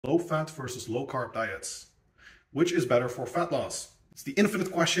Low-fat versus low-carb diets. Which is better for fat loss? It's the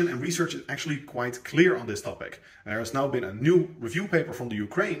infinite question, and research is actually quite clear on this topic. There has now been a new review paper from the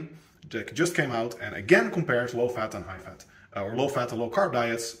Ukraine that just came out and again compares low-fat and high-fat, or low-fat and low-carb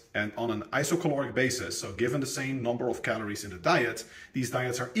diets, and on an isocaloric basis. So given the same number of calories in the diet, these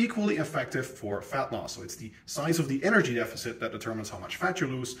diets are equally effective for fat loss. So it's the size of the energy deficit that determines how much fat you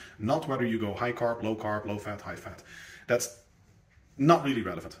lose, not whether you go high-carb, low-carb, low-fat, high-fat. That's not really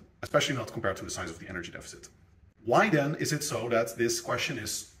relevant, especially not compared to the size of the energy deficit. Why then is it so that this question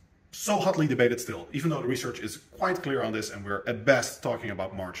is so hotly debated still, even though the research is quite clear on this and we're at best talking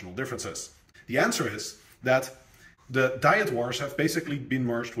about marginal differences? The answer is that the diet wars have basically been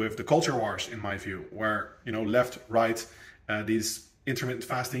merged with the culture wars, in my view, where, left, right, these intermittent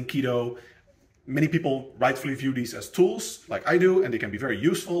fasting, keto, many people rightfully view these as tools, like I do, and they can be very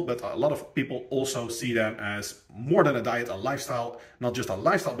useful, but a lot of people also see them as more than a diet, a lifestyle, not just a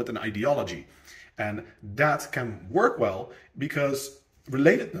lifestyle, but an ideology. And that can work well because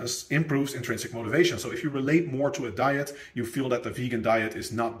relatedness improves intrinsic motivation. So if you relate more to a diet, you feel that the vegan diet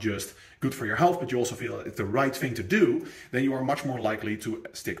is not just good for your health, but you also feel that it's the right thing to do, then you are much more likely to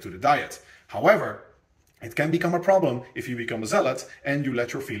stick to the diet. However, it can become a problem if you become a zealot and you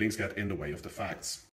let your feelings get in the way of the facts.